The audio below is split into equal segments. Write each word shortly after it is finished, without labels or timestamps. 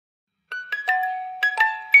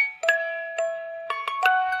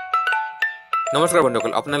নমস্কাৰ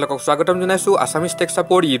বন্ধুসকল আপোনালোকক স্বাগতম জনাইছো Assamese Tech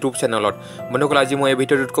Support YouTube চেনেলত বন্ধুসকল আজি মই এই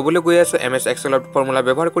ভিডিঅ'টোত ক'বলৈ গৈ আছো MS Excelত ফৰ্মুলা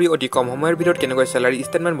ব্যৱহাৰ কৰি অতি কম সময়ৰ ভিতৰত কেনেকৈ স্যালাৰি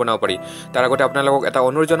ষ্টেটমেন্ট বনাব পাৰি তাৰ আগতে আপোনালোকক এটা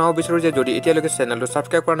অনুৰোধ জনাব বিচাৰো যে যদি এতিয়ালৈকে চেনেলটো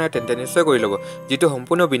সাবস্ক্ৰাইব কৰা নাই তেন্তে নিশ্চয় কৰি ল'ব যেটো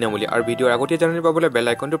সম্পূৰ্ণ বিনামূলীয়া আৰু ভিডিঅ'ৰ আগতে জানি পাবলৈ বেল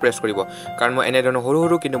আইকনটো প্ৰেছ কৰিব কাৰণ মই এনে ধৰণৰ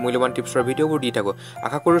সৰু কিন্তু মূল্যৱান টিপছৰ ভিডিঅ'বোৰ দি থাকো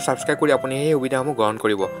আশা কৰো সাবস্ক্ৰাইব কৰি আপুনি এই সুবিধাসমূহ গ্ৰহণ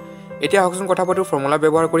কৰিব এতিয়া আহকচোন কথা পাতো ফৰ্মুলা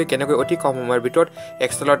ব্যৱহাৰ কৰি কেনেকৈ অতি কম সময়ৰ ভিতৰত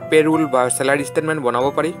এক্সেলত পেৰোল বা স্যালাৰি ষ্টেটমেন্ট বনাব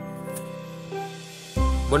পাৰি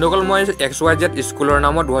বন্ধুসকল মই XYZ স্কুলৰ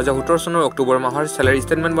নামত 2017 চনৰ অক্টোবৰ মাহৰ স্যালাৰি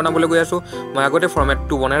ষ্টেটমেন্ট বনাবলৈ গৈ আছো মই আগতে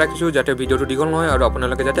ফৰমেটটো বনাই ৰাখিছো যাতে ভিডিঅ'টো দীঘল নহয় আৰু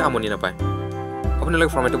আপোনালোকে যাতে আমনি নাপায়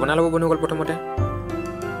আপোনালোকে ফৰমেটটো বনাই ল'ব বন্ধুসকল প্ৰথমতে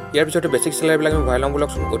ইয়াৰ পিছতে বেসিক স্যালাৰি বিলাক আমি ভৰাই লম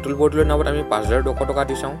বলকচোন অতুল বৰদলৈৰ নামত আমি 5200 টকা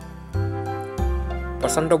দি চাও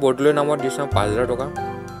প্ৰশান্ত বৰদলৈৰ নামত দি চাও 5000 টকা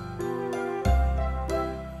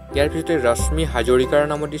ইয়াৰ পিছতে ৰশ্মি হাজৰিকাৰ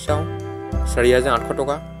নামত দি চাও 4800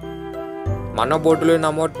 টকা মানৱ বৰদলৈৰ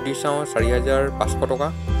নামত দি চাও 4500 টকা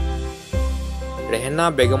ৰেহনা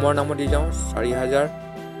বেগমৰ নামত দি যাও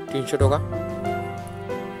 4300 টকা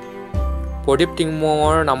প্ৰদীপ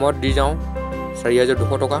টিংমৰ নামত দি যাও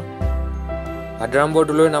 4200 টকা আদ্ৰাম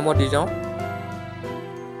বৰদলৈৰ নামত দি যাও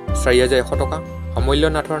 4100 টকা অমূল্য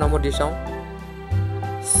নাথৰ নামত দি চাও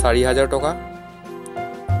 4000 টকা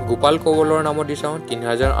গোপাল কৱলৰ নামত দি চাও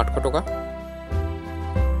 3800 টকা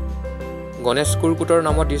গণেশ কুৰকুটৰ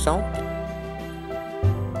নামত দি চাও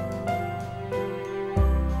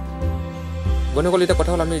বন্ধুসকল এটা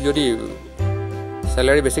কথা হল আমি যদি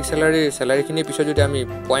স্যালাৰি বেসিক স্যালাৰি খিনি পিছত যদি আমি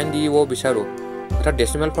পইণ্ট দিব বিচাৰো অৰ্থাৎ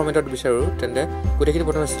ডেসিমেল ফৰমেটত বিচাৰো তেন্তে গোটেইখিনি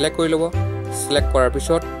প্ৰথমে সিলেক্ট কৰি ল'ব সিলেক্ট কৰাৰ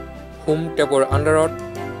পিছত হোম টেবৰ আন্ডাৰত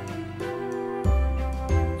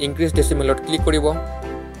ইনক্ৰিজ ডেসিমেলত ক্লিক কৰিব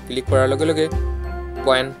ক্লিক কৰাৰ লগে লগে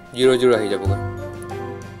 0.00 আহি যাবগৈ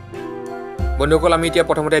বন্ধুসকল আমি এতিয়া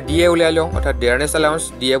প্ৰথমতে ডিএ উলিয়াই লওঁ অৰ্থাৎ ডিয়াৰনেছ এলাউন্স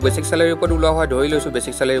ডিএ বেসিক স্যালাৰিৰ ওপৰত উলোৱা হয় ধৰি লৈছো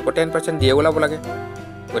বেসিক স্যালাৰিৰ ওপৰত 10% ডিএ উলাব লাগে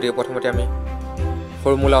গতিকে প্ৰথমতে আমি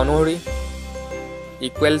ফৰ্মুলা অনুসৰি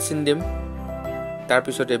ইকুৱেল চিন দিম তাৰ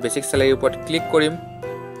পিছতে বেসিক স্যালাৰিৰ ওপৰত ক্লিক কৰিম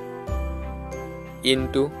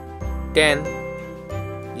ইনটু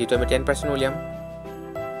 10 যেটো আমি 10% উলিয়াম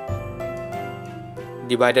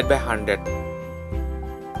ডিভাইডেড বাই 100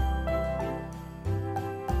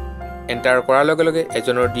 এন্টাৰ কৰাৰ লগে লগে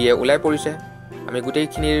এজনৰ ডিএ উলাই পৰিছে আমি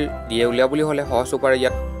গোটেইখিনিৰ ডিএ উলিয়াবলৈ হলে সহজ উপায়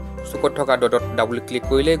ইয়াত সুকত থকা ডটত ডাবল ক্লিক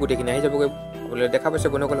কৰিলে গোটেইখিনি আহি যাবগৈ বলে দেখা পাইছে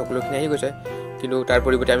বন্ধুসকল সকলোখিনি আহি গৈছে কিন্তু তাৰ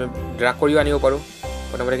পৰিৱৰ্তে আমি ড্ৰাগ কৰিও আনিব পাৰো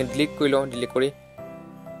প্ৰথমতে ক্লিক কৰি লওঁ ডিলিট কৰি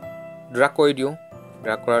ড্ৰাগ কৰি দিও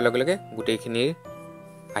ড্ৰাগ কৰাৰ লগে লগে গোটেইখিনি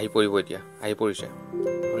আহি পৰিব এতিয়া আহি পৰিছে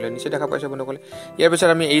বলে নিচে দেখা পাইছে বন্ধুসকল ইয়াৰ পিছত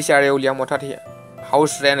আমি এইচআৰএ উলিয়াম অৰ্থাৎ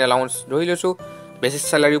হাউস ৰেন্ট এলাউন্স ধৰি লৈছো বেসিক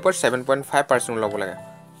স্যালাৰিৰ ওপৰত 7.5% উলাব লাগে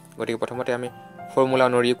গতিকে প্ৰথমতে আমি ফৰ্মুলা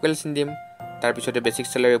অনুসৰি ইকুৱেল চিন দিম তাৰ পিছতে বেসিক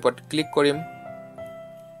স্যালাৰিৰ ওপৰত ক্লিক কৰিম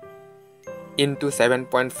ইনটু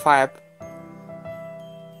 7.5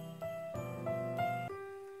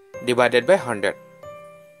 divided by 100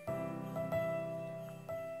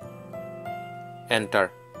 enter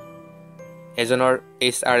এজনৰ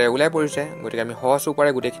HRA উলাই পৰিছে গতিকে আমি সহজ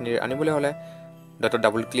উপায়ে গোটেইখিনি আনিবলৈ হলে ডটত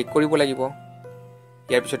ডাবল ক্লিক কৰিব লাগিব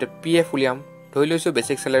ইয়াৰ পিছতে PF উলিয়াম ধৰি লৈছো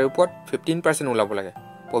বেসিক স্যালাৰিৰ ওপৰত 15% উলাব লাগে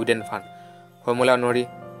প্ৰভিডেন্ট ফান্ড ফৰ্মুলা অনুসৰি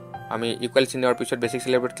আমি ইকুৱেল চিনৰ পিছত বেসিক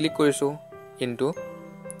স্যালাৰিৰ ওপৰত ক্লিক কৰিছো ইনটু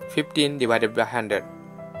 15 divided by 100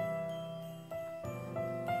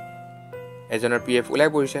 এজনৰ PF উলাই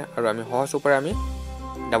পৰিছে আৰু আমি সহজ উপায় আমি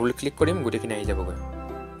ডাবল ক্লিক কৰিম গোটেইখিনি আহি যাবগৈ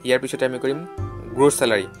ইয়াৰ পিছতে আমি কৰিম gross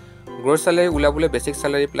স্যালাৰি উলাবলৈ basic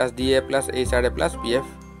স্যালাৰি plus DA plus HRA plus PF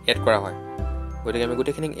add কৰা হয় গতিকে আমি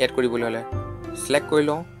গোটেইখিনি এড কৰিবলৈ হলে সিলেক্ট কৰি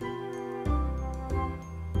লওঁ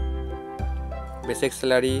বেসিক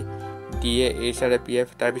স্যালাৰি ডিএ এইচআৰএ PF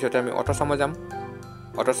তাৰ পিছতে আমি অটো সামত যাম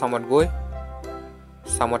অটো সামত গৈ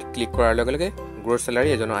সামত ক্লিক কৰাৰ লগে লগে গ্ৰছ স্যালাৰি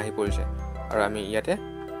এজনৰ আহি পৰিছে আৰু আমি ইয়াতে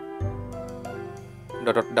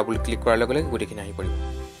ডটত ডাবল ক্লিক কৰাৰ লগে লগে গোটেইখিনি আহি পৰিব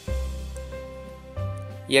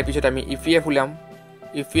ইয়াৰ পিছত আমি EPF উলাম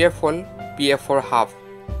EPF hall PF for half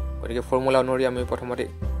গতিকে ফৰ্মুলা অনুসৰি আমি প্ৰথমতে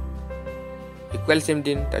ইকুৱেল চিন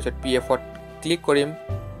দিম তাৰপিছত পিএফত ক্লিক কৰিম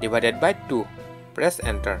ডিভাইডেড বাই 2 প্ৰেছ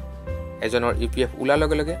এন্টাৰ এজনৰ ইপিএফ উলাৰ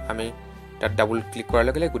লগে লগে আমি তাত ডাবল ক্লিক কৰাৰ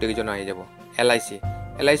লগে লগে গোটেইজন আহি যাব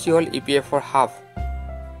LIC hall EPF for half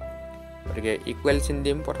গতিকে ইকুৱেল চিন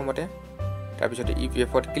দিম প্ৰথমতে তাৰপিছত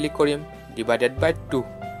ইপিএফত ক্লিক কৰিম divided by 2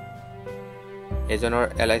 এজনৰ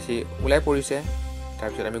এলআইসি উলাই পৰিছে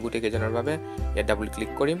তাৰপিছত আমি গোটেই কেজনৰ বাবে ইয়াত ডাবল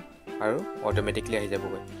ক্লিক কৰিম আৰু অটোমেটিক্যালি আহি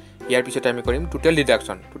যাবগৈ ইয়াৰ পিছতে আমি কৰিম টোটাল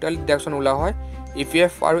ডিডাকশন উলা হয়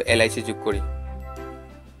ইপিএফ আৰু এলআইসি যোগ কৰি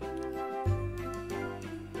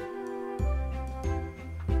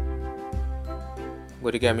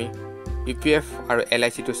গতিকে আমি ইপিএফ আৰু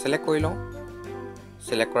এলআইসি টো সিলেক্ট কৰি লওঁ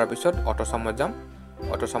সিলেক্ট কৰাৰ পিছত অটো সামত যাম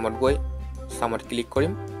অটো সামত গৈ সামত ক্লিক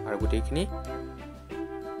কৰিম আৰু গোটেইখিনি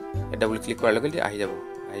ডাবল ক্লিক কৰাৰ লগে লগে আহি যাব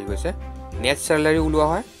আহি গৈছে নেট স্যালাৰি ওলোৱা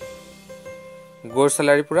হয় গ্ৰছ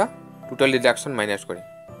স্যালাৰি পুৰা টোটাল ডিডাকশন মাইনাস কৰি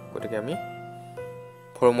গতিকে আমি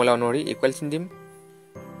ফৰ্মুলা অনুসৰি ইকুৱেল চিন দিম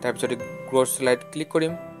তাৰ পিছত গ্ৰছ স্যালাৰিত ক্লিক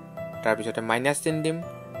কৰিম তাৰ পিছত মাইনাস চিন দিম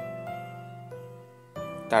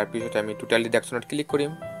তাৰ পিছত আমি টোটাল ডিডাকশনত ক্লিক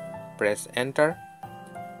কৰিম প্ৰেছ এন্টাৰ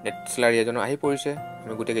নেট স্যালাৰি এজন আহি পৰিছে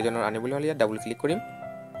আমি গোটেই কেজনৰ আনিবলৈ হলে ডাবল ক্লিক কৰিম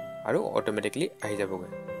আৰু অটোমেটিক্যালি আহি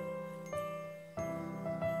যাবগৈ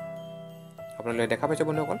আপোনালোকে দেখা পাইছে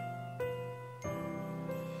বন্ধুসকল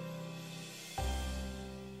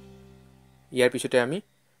ইয়াৰ পিছতে আমি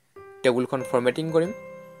টেবুলখন ফৰমেটিং কৰিম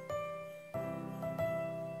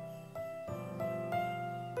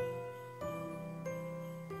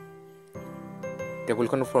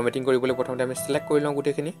টেবুলখন ফৰমেটিং কৰিবলৈ প্ৰথমতে আমি সিলেক্ট কৰি লওঁ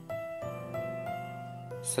গোটেইখিনি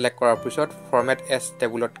সিলেক্ট কৰাৰ পিছত ফৰমেট এজ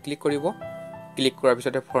টেবুলত ক্লিক কৰিব ক্লিক কৰাৰ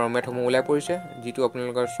পিছতে ফৰমেট সমূহ ওলাই পৰিছে যেটো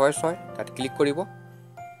আপোনালোকৰ চয়েস হয় তাত ক্লিক কৰিব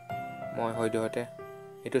মই হয়দহতে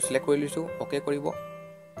এটো সিলেক্ট কৰি লৈছো ওকে কৰিব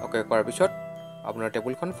ওকে কৰাৰ পিছত আপোনাৰ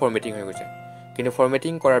টেবুলখন ফৰমেটিং হৈ গৈছে কিন্তু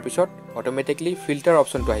ফৰমেটিং কৰাৰ পিছত অটোমেটিক্যালি ফিল্টাৰ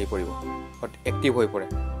অপচনটো আহি পৰিব এক্টিভ হৈ পৰে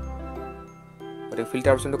গতিকে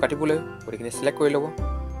ফিল্টাৰ অপচনটো কাটিবলৈ গতিকে সিলেক্ট কৰি ল'ব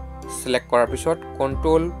সিলেক্ট কৰাৰ পিছত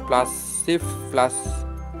control plus shift plus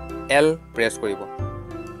L press কৰিব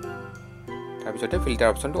তাৰ পিছতে ফিল্টাৰ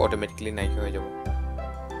অপচনটো অটোমেটিক্যালি নাইকিয়া হৈ যাব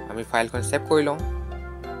আমি ফাইলখন সেভ কৰি লওঁ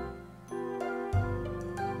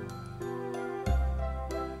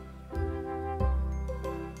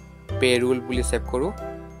Payroll বুলি সেভ কৰো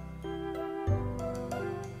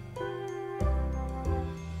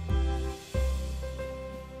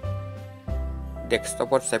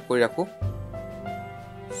ডেস্কটপত সেভ কৰি ৰাখো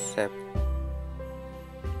সেভ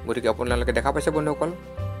গতিকে আপোনালোকে দেখা পাইছে বন্ধুসকল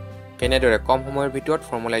কেনেদৰে কম সময়ৰ ভিতৰত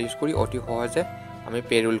ফৰ্মুলা ইউজ কৰি অতি সহজে আমি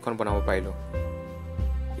পেৰোলখন বনাব পাৰিলো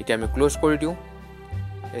এতিয়া আমি ক্লোজ কৰি দিও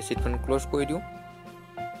এই শীটখন ক্লোজ কৰি দিও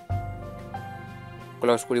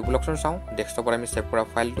ক্লোজ কৰি ব্লকছন চাও ডেস্কটপত আমি সেভ কৰা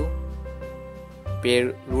ফাইলটো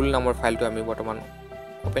Payroll নামৰ ফাইলটো আমি বৰ্তমান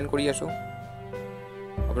ওপেন কৰি আছো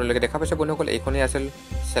আপোনালোকে দেখা পাইছে বন্ধুসকল এইখনেই আছিল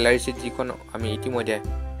স্যালাৰি শীট যিখন আমি ইতিমধ্যে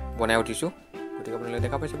বনাই উঠিছো গতিকে আপোনালোকে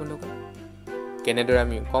দেখা পাইছে বন্ধুসকল কেনেদৰে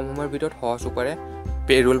আমি কম সময়ৰ ভিতৰত সহজ উপায়েৰে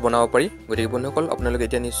Payroll বনাব পাৰি গতিকে বন্ধুসকল আপোনালোকে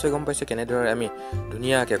এতিয়া নিশ্চয় গম পাইছে কেনেদৰে আমি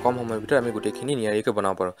ধুনিয়াকৈ কম সময়ৰ ভিতৰত আমি গোটেইখিনি নিয়াৰিকৈ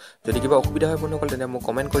বনাব পাৰো যদি কিবা অসুবিধা হয় বন্ধুসকল তেনে মোক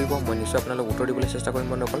কমেন্ট কৰিব মই নিশ্চয় আপোনালোকক উত্তৰ দিবলৈ চেষ্টা কৰিম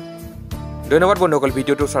বন্ধুসকল ধন্যবাদ বন্ধুসকল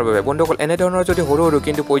ভিডিওটো চাৰ বাবে বন্ধুসকল এনে ধৰণৰ যদি সৰু সৰু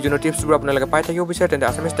কিন্তু প্ৰয়োজনীয় টিপছবোৰ আপোনালোকে পাই থাকিব বিচাৰে তেন্তে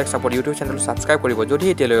Assamese Tech Support YouTube Channel subscribe কৰিব যদি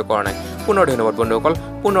এতিয়ালৈকে কৰা নাই পুনৰ ধন্যবাদ বন্ধুসকল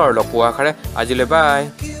পুনৰ লগ পোৱাৰ আশাৰে আজিলৈ বাই